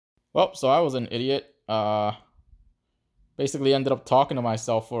Well, so I was an idiot. Basically ended up talking to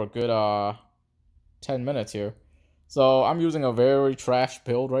myself for a good 10 minutes here. So I'm using a very trash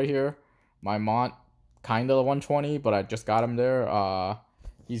build right here. My Mont kinda 120, but I just got him there.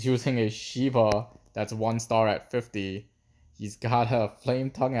 He's using a Shiva that's 1 star at 50. He's got a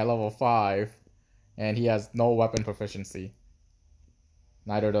flame tongue at level 5, and he has no weapon proficiency.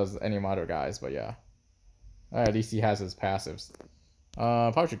 Neither does any of my other guys, but yeah. At least he has his passives.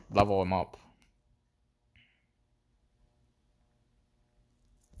 Probably should level him up.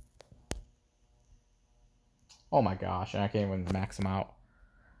 Oh my gosh, and I can't even max him out.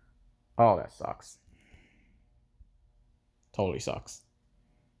 Oh, that sucks. Totally sucks.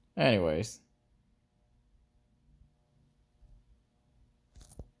 Anyways.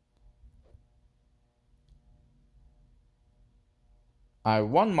 I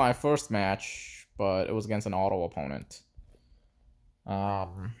won my first match, but it was against an auto opponent.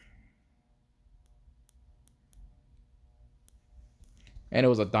 And it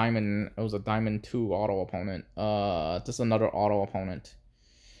was a diamond 2 auto opponent. Just another auto opponent.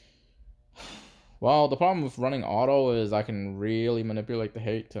 Well, the problem with running auto is I can really manipulate the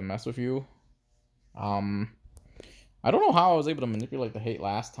hate to mess with you. I don't know how I was able to manipulate the hate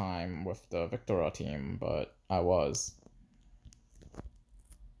last time with the Victora team, but I was.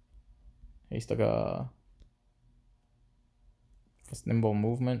 He's like a nimble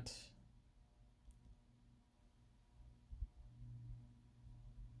movement.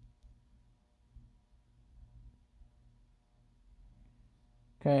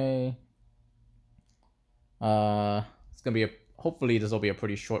 Okay. It's gonna be hopefully this will be a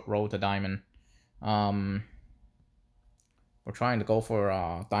pretty short road to diamond. We're trying to go for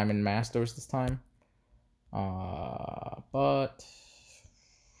diamond masters this time. But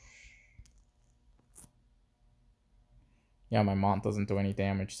yeah, my Mont doesn't do any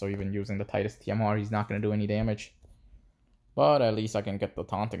damage, so even using the tightest TMR, he's not gonna do any damage. But at least I can get the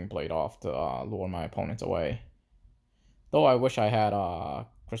taunting blade off to lure my opponents away. Though I wish I had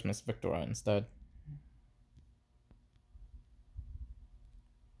Christmas Victora instead.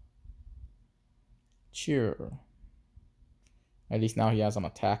 Cheer. At least now he has an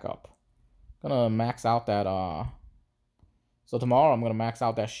attack up. Gonna max out that so tomorrow I'm gonna max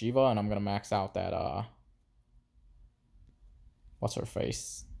out that Shiva, and I'm gonna max out that what's her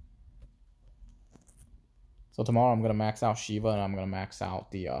face? So tomorrow I'm gonna max out Shiva, and I'm gonna max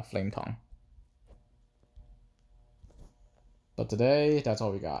out the Flame Tongue. But today, that's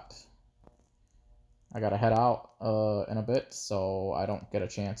all we got. I gotta head out in a bit, so I don't get a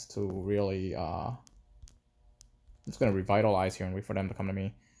chance to really I'm just gonna revitalize here and wait for them to come to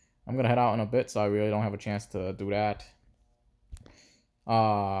me. I'm gonna head out in a bit, so I really don't have a chance to do that.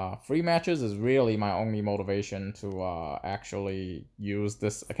 Free matches is really my only motivation to actually use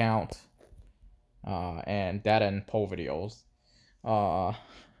this account. And that and poll videos.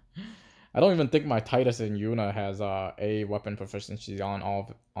 I don't even think my Titus and Yuna has a weapon proficiency on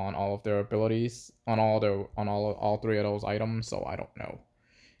all of their abilities, on all 3 of those items, so I don't know.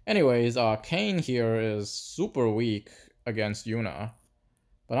 Anyways, Kane here is super weak against Yuna,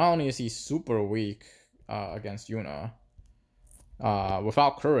 but not only is he super weak against Yuna,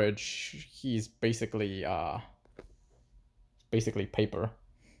 without courage, he's basically paper.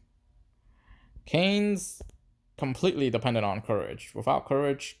 Kane's completely dependent on courage. Without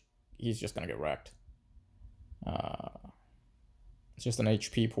courage, he's just gonna get wrecked. It's just an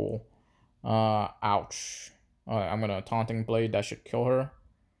HP pool. Ouch. Alright, I'm gonna taunting blade, that should kill her.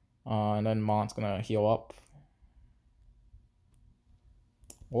 And then Mont's gonna heal up.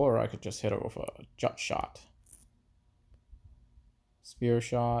 Or I could just hit her with a jut shot. Spear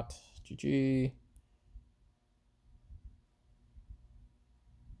shot. GG.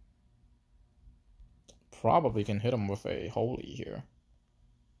 Probably can hit him with a holy here.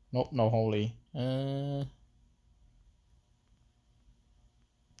 Nope, no holy.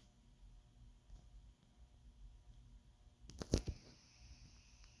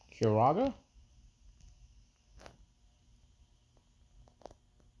 Kiraga?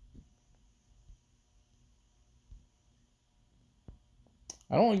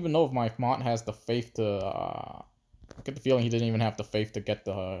 I don't even know if my Mont has the faith to I get the feeling he didn't even have the faith to get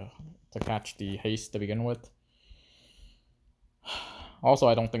to catch the haste to begin with. Also,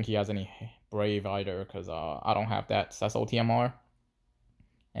 I don't think he has any brave either, because I don't have that Cecil TMR.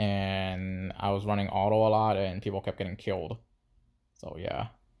 And I was running auto a lot and people kept getting killed. So yeah.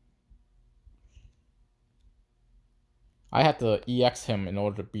 I had to EX him in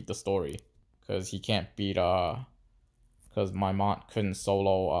order to beat the story, because he can't beat because my Mont couldn't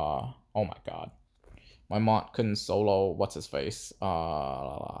solo oh my god. My Mont couldn't solo what's his face?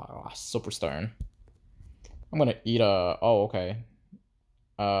 super stern. I'm gonna eat a... Oh, okay.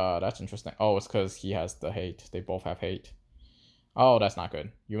 That's interesting. Oh, it's because he has the hate. They both have hate. Oh, that's not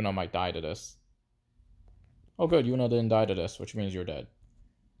good. Yuna might die to this. Oh, good. Yuna didn't die to this, which means you're dead.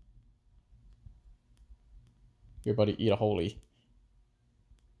 Here, buddy, eat a holy.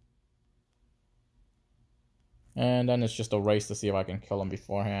 And then it's just a race to see if I can kill him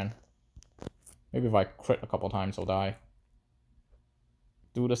beforehand. Maybe if I crit a couple times, he'll die.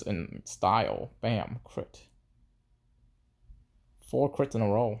 Do this in style. Bam, crit. 4 crits in a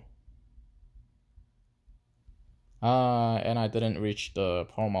row. And I didn't reach the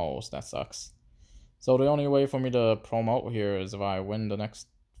promos. That sucks. So the only way for me to promote here is if I win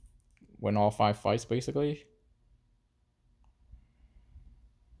all 5 fights, basically.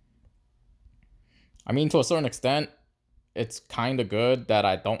 I mean, to a certain extent, it's kind of good that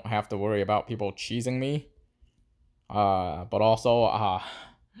I don't have to worry about people cheesing me. But also,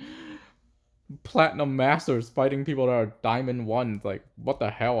 Platinum Masters fighting people that are Diamond 1s. Like, what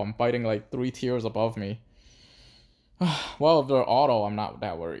the hell? I'm fighting like 3 tiers above me. Well, if they're auto, I'm not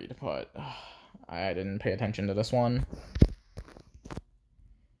that worried, but I didn't pay attention to this one.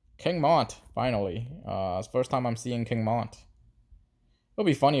 King Mont, finally. It's the first time I'm seeing King Mont. It'll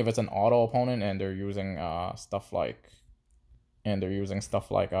be funny if it's an auto opponent and they're using stuff like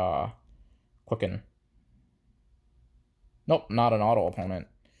Quicken. Nope, not an auto opponent.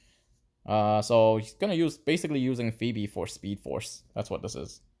 So he's gonna basically using Phoebe for Speed Force. That's what this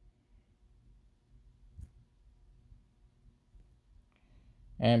is.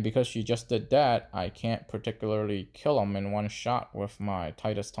 And because she just did that, I can't particularly kill him in one shot with my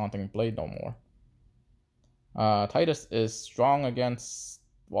Titus Taunting Blade no more. Titus is strong against...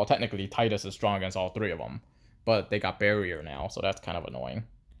 Well, technically, Titus is strong against all 3 of them. But they got Barrier now, so that's kind of annoying.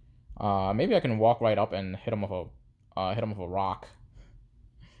 Maybe I can walk right up and hit him with a rock.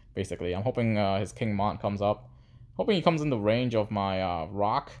 Basically, I'm hoping his King Mont comes up. Hoping he comes in the range of my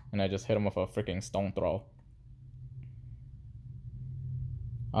rock, and I just hit him with a freaking stone throw.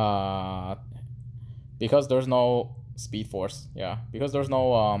 Because there's no Speed Force. Yeah, because there's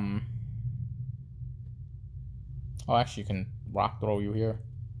no Oh, actually, you can rock throw you here.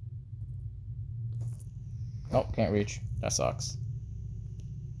 Nope, can't reach. That sucks.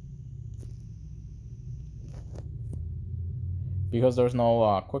 Because there's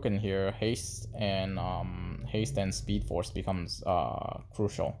no Quicken here, haste and Speed Force becomes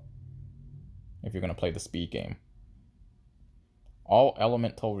crucial if you're gonna play the speed game. All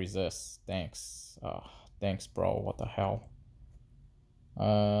elemental resists. Thanks. Thanks, bro. What the hell?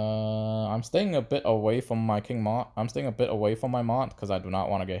 I'm staying a bit away from my King Mont. I'm staying a bit away from my Mont because I do not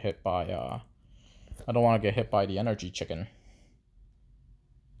want to get hit by I don't want to get hit by the energy chicken.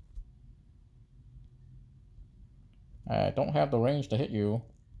 I don't have the range to hit you,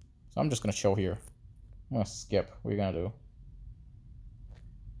 so I'm just gonna chill here. I'm gonna skip. What are you gonna do?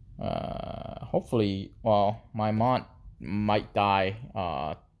 Hopefully, well, my Mont might die.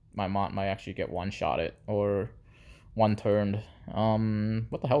 My Mont might actually get one-shotted or one-turned.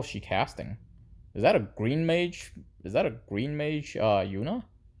 What the hell is she casting? Is that a green mage? Is that a green mage, Yuna?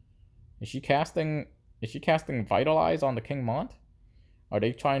 Is she casting Vitalize on the King Mont? Are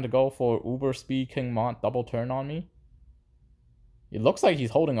they trying to go for Uber Speed King Mont double turn on me? It looks like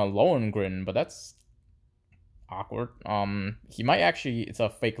he's holding a Lohengrin, but that's awkward. He might actually, it's a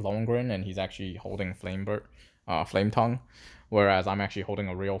fake Lohengrin, and he's actually holding Flame Tongue, whereas I'm actually holding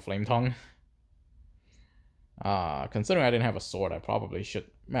a real Flame Tongue. Considering I didn't have a sword, I probably should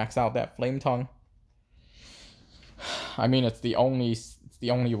max out that Flame Tongue. I mean, it's the only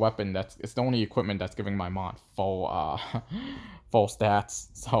weapon it's the only equipment that's giving my Mont full full stats,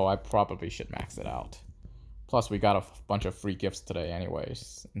 so I probably should max it out. Plus, we got a bunch of free gifts today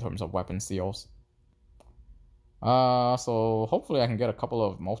anyways, in terms of weapon seals. So hopefully I can get a couple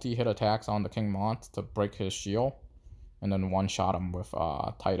of multi-hit attacks on the King Mont to break his shield, and then one-shot him with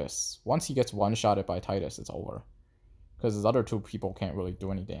Titus. Once he gets one-shotted by Titus, it's over. Because his other 2 people can't really do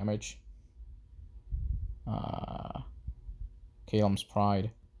any damage. Calum's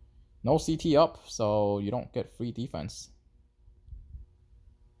Pride. No CT up, so you don't get free defense.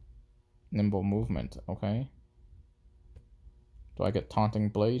 Nimble movement, okay. Do I get Taunting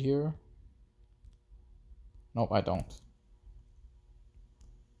Blade here? Nope, I don't.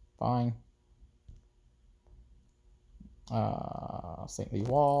 Fine. Saintly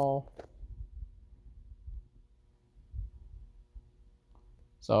Wall.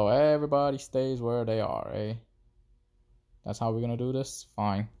 So everybody stays where they are, eh? That's how we're gonna do this?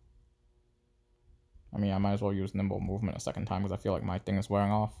 Fine. I mean, I might as well use Nimble Movement a second time because I feel like my thing is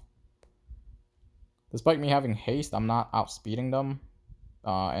wearing off. Despite me having haste, I'm not outspeeding them.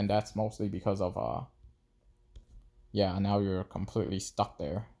 and that's mostly because of yeah, now you're completely stuck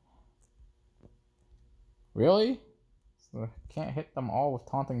there. Really? So can't hit them all with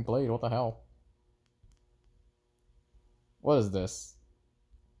Taunting Blade, what the hell? What is this?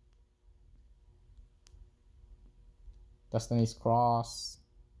 Destiny's Cross.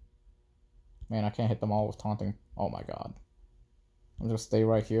 Man, I can't hit them all with Taunting. Oh my god. I'm just stay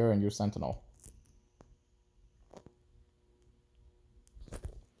right here and use Sentinel.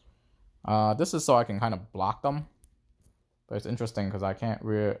 This is so I can kind of block them. But it's interesting because I can't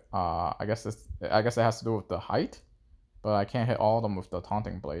really, I guess it has to do with the height. But I can't hit all of them with the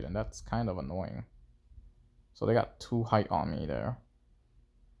Taunting Blade, and that's kind of annoying. So they got 2 height on me there.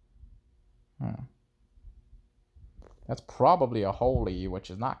 That's probably a holy, which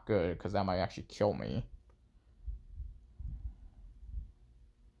is not good, because that might actually kill me.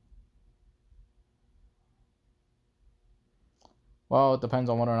 Well, it depends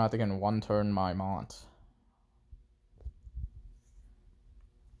on whether or not they can one-turn my Mont.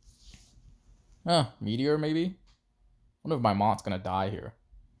 Meteor maybe? I wonder if my Mont's gonna die here.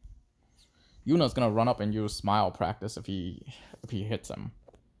 Yuna's gonna run up and use Smile Practice if he hits him.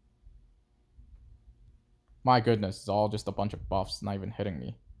 My goodness, it's all just a bunch of buffs, not even hitting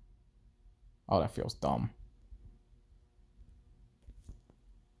me. Oh, that feels dumb.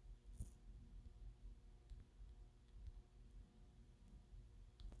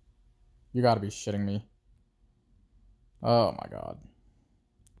 You gotta be shitting me. Oh my god.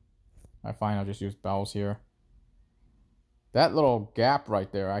 Alright, fine, I'll just use bells here. That little gap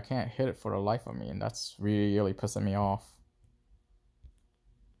right there, I can't hit it for the life of me, and that's really pissing me off.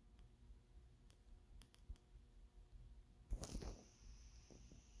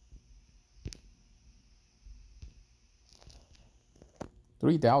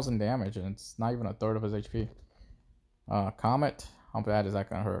 $3,000 damage, and it's not even a third of his HP. Comet, how bad is that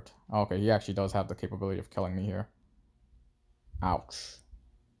gonna hurt? Okay, he actually does have the capability of killing me here. Ouch.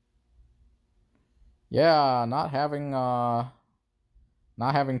 Yeah, not having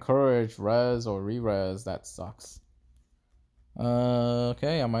courage, res or re-res, that sucks.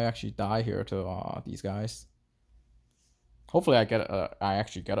 Okay, I might actually die here to these guys. Hopefully I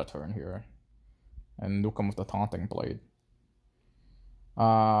actually get a turn here. And nuke him with the Taunting Blade.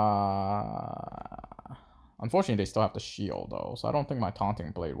 Unfortunately they still have the shield though, so I don't think my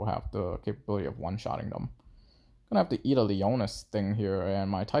Taunting Blade will have the capability of one-shotting them. I'm gonna have to eat a Leonis thing here,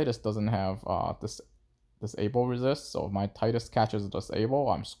 and my Titus doesn't have this disable resist, so if my Titus catches a disable,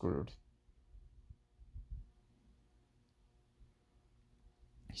 I'm screwed.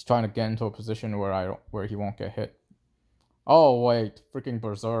 He's trying to get into a position where he won't get hit. Oh wait, freaking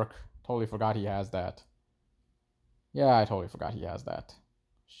Berserk. Totally forgot he has that. Yeah, I totally forgot he has that.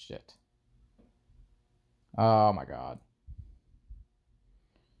 Shit. Oh my god.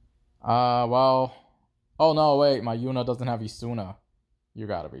 Well. Oh no, wait, my Yuna doesn't have Isuna. You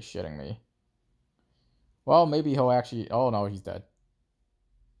gotta be shitting me. Well, maybe he'll actually... Oh no, he's dead.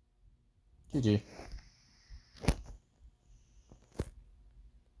 GG.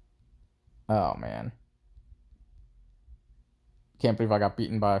 Oh man. Can't believe I got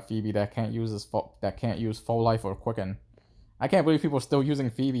beaten by a Phoebe that can't use full life or quicken. I can't believe people are still using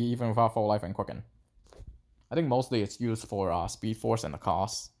Phoebe even without full life and quicken. I think mostly it's used for speed force and the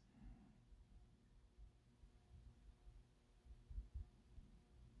cost.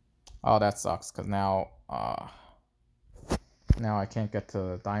 Oh, that sucks, because now I can't get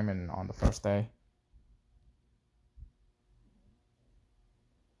to Diamond on the first day.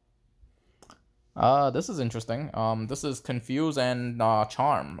 This is interesting. This is Confuse and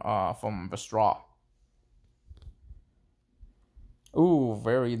Charm from the Straw. Ooh,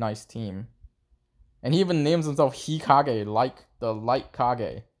 very nice team. And he even names himself Hikage, like the Light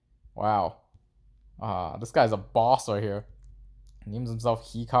Kage. Wow. This guy's a boss right here. He names himself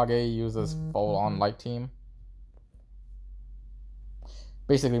Hikage, uses full-on light team.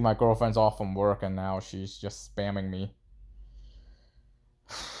 Basically, my girlfriend's off from work and now she's just spamming me.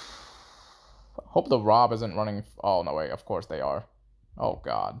 Hope the Rob isn't running... Oh, no, wait, of course they are. Oh,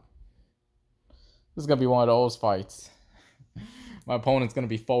 God. This is gonna be one of those fights. My opponent's gonna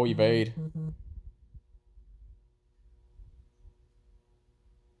be full evade.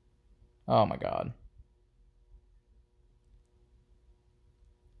 Oh, my God.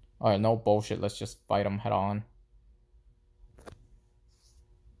 Alright, no bullshit. Let's just fight him head on.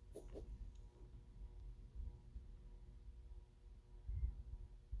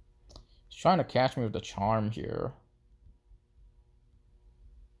 He's trying to catch me with the charm here.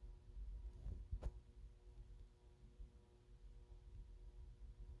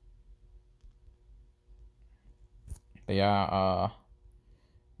 But yeah,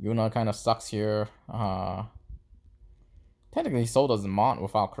 Yuna kind of sucks here. Technically, so does Mont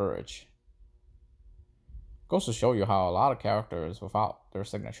without courage. Goes to show you how a lot of characters without their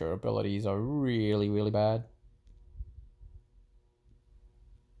signature abilities are really, really bad.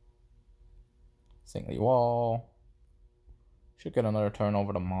 Saintly Wall. Should get another turn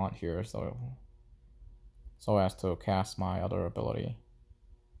over to Mont here, so as to cast my other ability.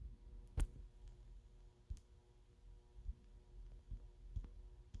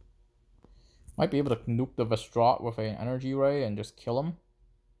 Might be able to nuke the Vestrot with an energy ray and just kill him.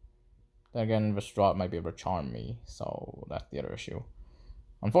 Then again, Vestrot might be able to charm me, so that's the other issue.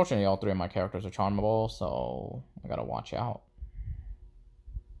 Unfortunately, all three of my characters are charmable, so I gotta watch out.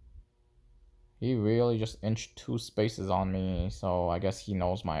 He really just inched 2 spaces on me, so I guess he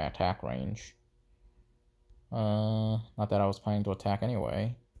knows my attack range. Not that I was planning to attack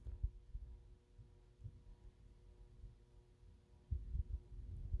anyway.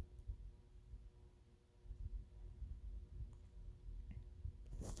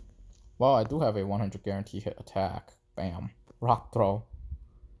 Well, I do have a 100 guarantee hit attack. Bam. Rock throw.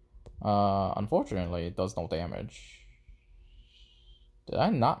 Unfortunately, it does no damage. Did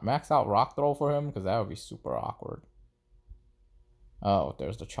I not max out rock throw for him? Because that would be super awkward. Oh,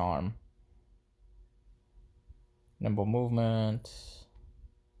 there's the charm. Nimble movement.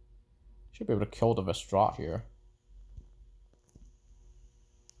 Should be able to kill the Vestrot here.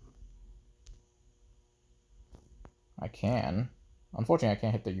 I can. Unfortunately, I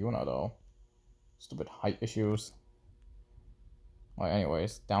can't hit the Yuna though. Stupid height issues. Well,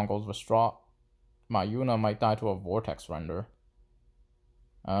 anyways, down goes Vestrot. My Yuna might die to a Vortex Render.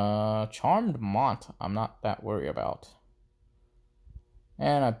 Charmed Mont, I'm not that worried about.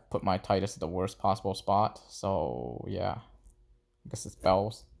 And I put my Titus at the worst possible spot, so yeah. I guess it's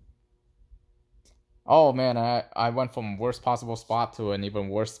Bells. Oh man, I went from worst possible spot to an even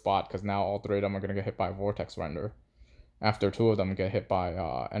worse spot, because now all 3 of them are going to get hit by Vortex Render. After 2 of them get hit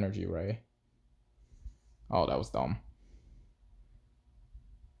by Energy Ray. Oh, that was dumb.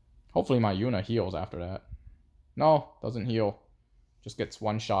 Hopefully my Yuna heals after that. No, doesn't heal. Just gets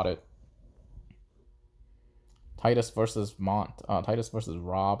one-shotted. Titus versus Mont. Titus versus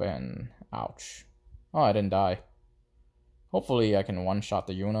Rob, and ouch. Oh, I didn't die. Hopefully I can one-shot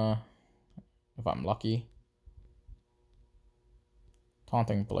the Yuna if I'm lucky.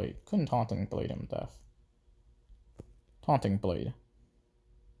 Taunting Blade. Couldn't Taunting Blade him to death. Taunting Blade.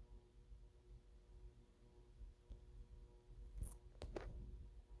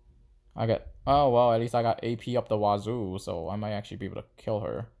 Oh well, at least I got AP up the wazoo, so I might actually be able to kill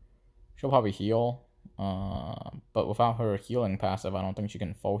her. She'll probably heal, but without her healing passive, I don't think she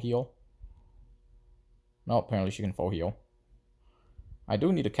can full heal. No, apparently she can full heal. I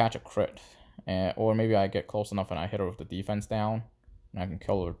do need to catch a crit, or maybe I get close enough and I hit her with the defense down, and I can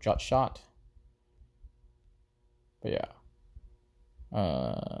kill her Jut Shot. But yeah.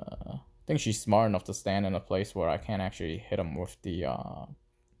 I think she's smart enough to stand in a place where I can't actually hit him with the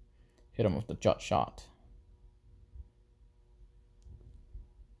Jut Shot.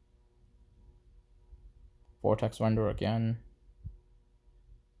 Vortex Render again.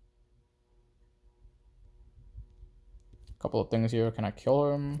 Couple of things here. Can I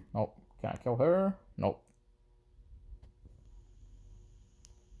kill him? Nope. Can I kill her? Nope.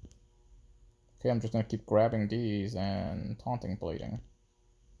 Okay, I'm just gonna keep grabbing these and taunting blading.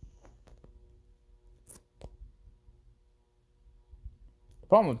 The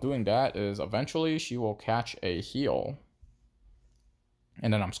problem with doing that is eventually she will catch a heal.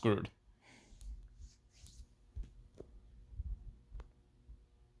 And then I'm screwed.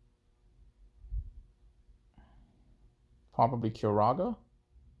 Probably Kyoraga.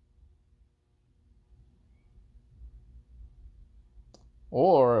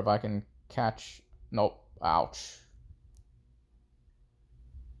 Or if I can catch... Nope. Ouch.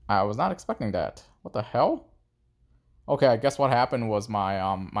 I was not expecting that. What the hell? Okay, I guess what happened was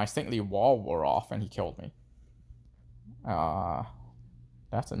my my Saintly Wall wore off and he killed me.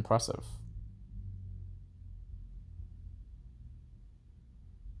 That's impressive.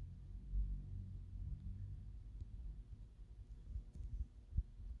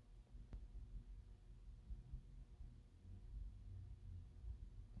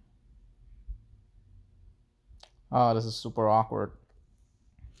 This is super awkward.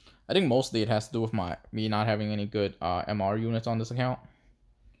 I think mostly it has to do with me not having any good MR units on this account.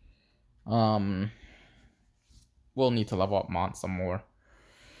 We'll need to level up Mont some more.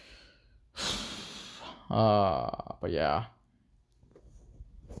 But yeah.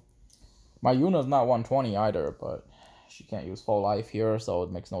 My Yuna's not 120 either, but she can't use full life here, so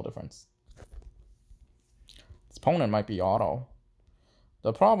it makes no difference. This opponent might be auto.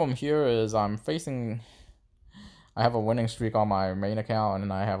 The problem here is I have a winning streak on my main account,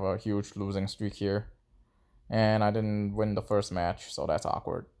 and I have a huge losing streak here. And I didn't win the first match, so that's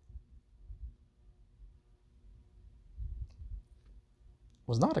awkward.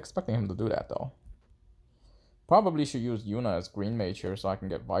 Was not expecting him to do that, though. Probably should use Yuna as green mage here so I can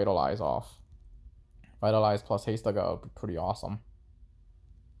get Vitalize off. Vitalize plus Hastaga would be pretty awesome.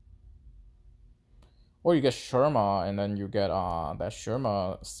 Or you get Sherma, and then you get that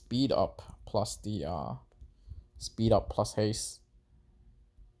Sherma speed up plus the speed up plus haste.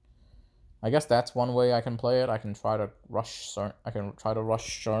 I guess that's one way I can play it. I can try to rush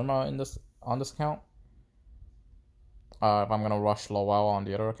Sherma in this on this account. If I'm gonna rush Lowell on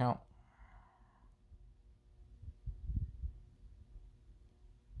the other account.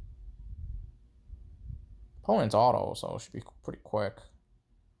 Opponent's auto, so it should be pretty quick.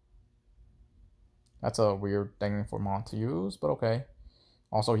 That's a weird thing for Mont to use, but okay.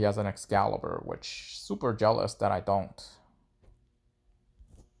 Also, he has an Excalibur, which super jealous that I don't.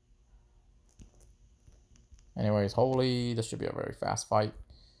 Anyways, holy, this should be a very fast fight.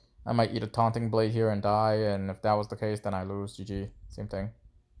 I might eat a Taunting Blade here and die, and if that was the case, then I lose. GG. Same thing.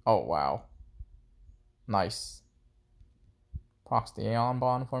 Oh, wow. Nice. Procs the Aeon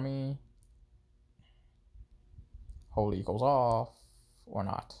Bond for me. Holy goes off. Or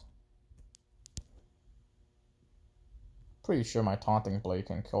not. Pretty sure my Taunting Blade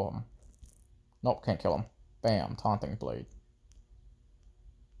can kill him. Nope, can't kill him. Bam, Taunting Blade.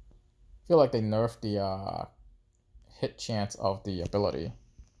 Feel like they nerfed the hit chance of the ability.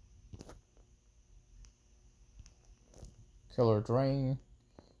 Killer Drain.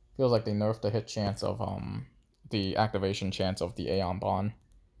 Feels like they nerfed the hit chance of the activation chance of the Aeon Bond.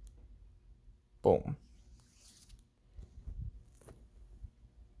 Boom.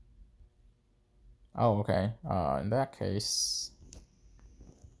 Oh, okay. In that case,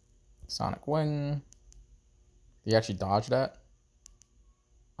 Sonic Wing. Did he actually dodge that?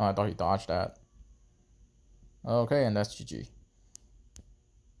 Oh, I thought he dodged that. Okay, and that's GG.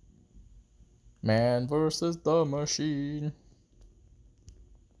 Man versus the machine.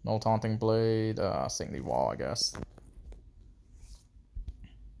 No Taunting Blade. Saintly Wall, I guess.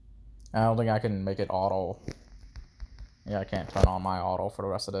 I don't think I can make it auto. Yeah, I can't turn on my auto for the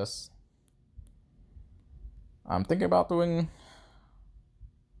rest of this. I'm thinking about doing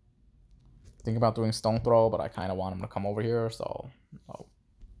Stone Throw, but I kind of want him to come over here, so oh.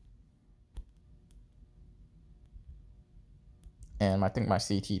 And I think my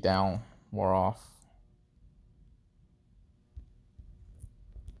CT down wore off.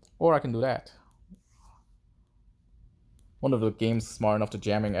 Or I can do that. One of the games smart enough to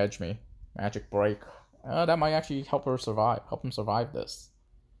jamming edge me. Magic Break. That might actually help him survive this.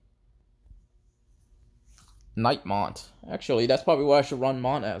 Knight Mont. Actually, that's probably why I should run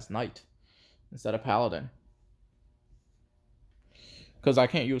Mont as Knight instead of Paladin. Because I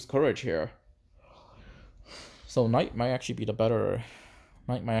can't use Courage here. So Knight might actually be a better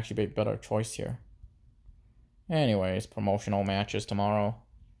choice here. Anyways, promotional matches tomorrow.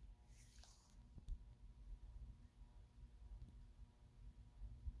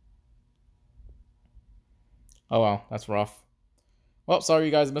 Oh well, that's rough. Well, sorry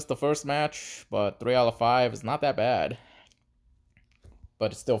you guys missed the first match, but 3 out of 5 is not that bad.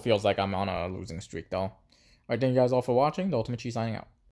 But it still feels like I'm on a losing streak though. Alright, thank you guys all for watching. The Ultimate Chi signing out.